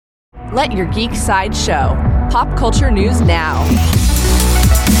Let your geek side show. Pop culture news now.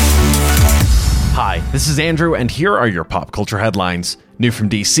 Hi, this is Andrew, and here are your pop culture headlines. New from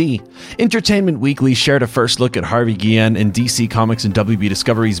DC. Entertainment Weekly shared a first look at Harvey Guillen in DC Comics and WB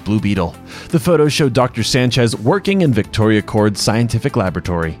Discovery's Blue Beetle. The photos showed Dr. Sanchez working in Victoria Cord's scientific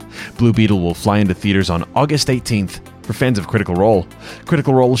laboratory. Blue Beetle will fly into theaters on August 18th. For fans of Critical Role,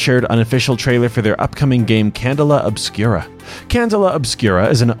 Critical Role shared an official trailer for their upcoming game Candela Obscura. Candela Obscura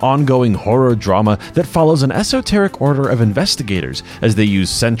is an ongoing horror drama that follows an esoteric order of investigators as they use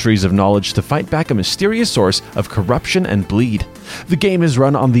centuries of knowledge to fight back a mysterious source of corruption and bleed. The game is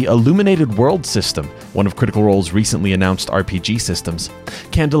run on the Illuminated World system, one of Critical Role's recently announced RPG systems.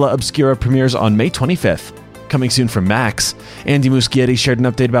 Candela Obscura premieres on May 25th. Coming soon from Max, Andy Muschietti shared an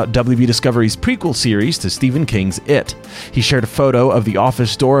update about WB Discovery's prequel series to Stephen King's It. He shared a photo of the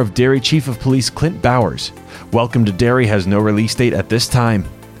office door of Derry Chief of Police Clint Bowers. Welcome to Derry has no release date at this time.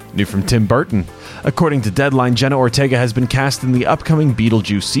 New from Tim Burton. According to Deadline, Jenna Ortega has been cast in the upcoming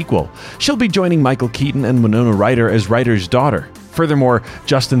Beetlejuice sequel. She'll be joining Michael Keaton and Winona Ryder as Ryder's daughter. Furthermore,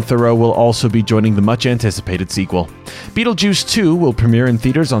 Justin Theroux will also be joining the much-anticipated sequel. Beetlejuice 2 will premiere in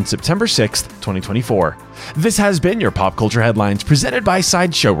theaters on September 6th, 2024. This has been your Pop Culture Headlines, presented by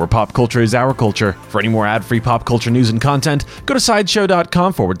Sideshow, where pop culture is our culture. For any more ad-free pop culture news and content, go to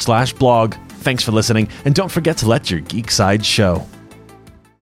sideshow.com/blog. Thanks for listening, and don't forget to let your geek side show.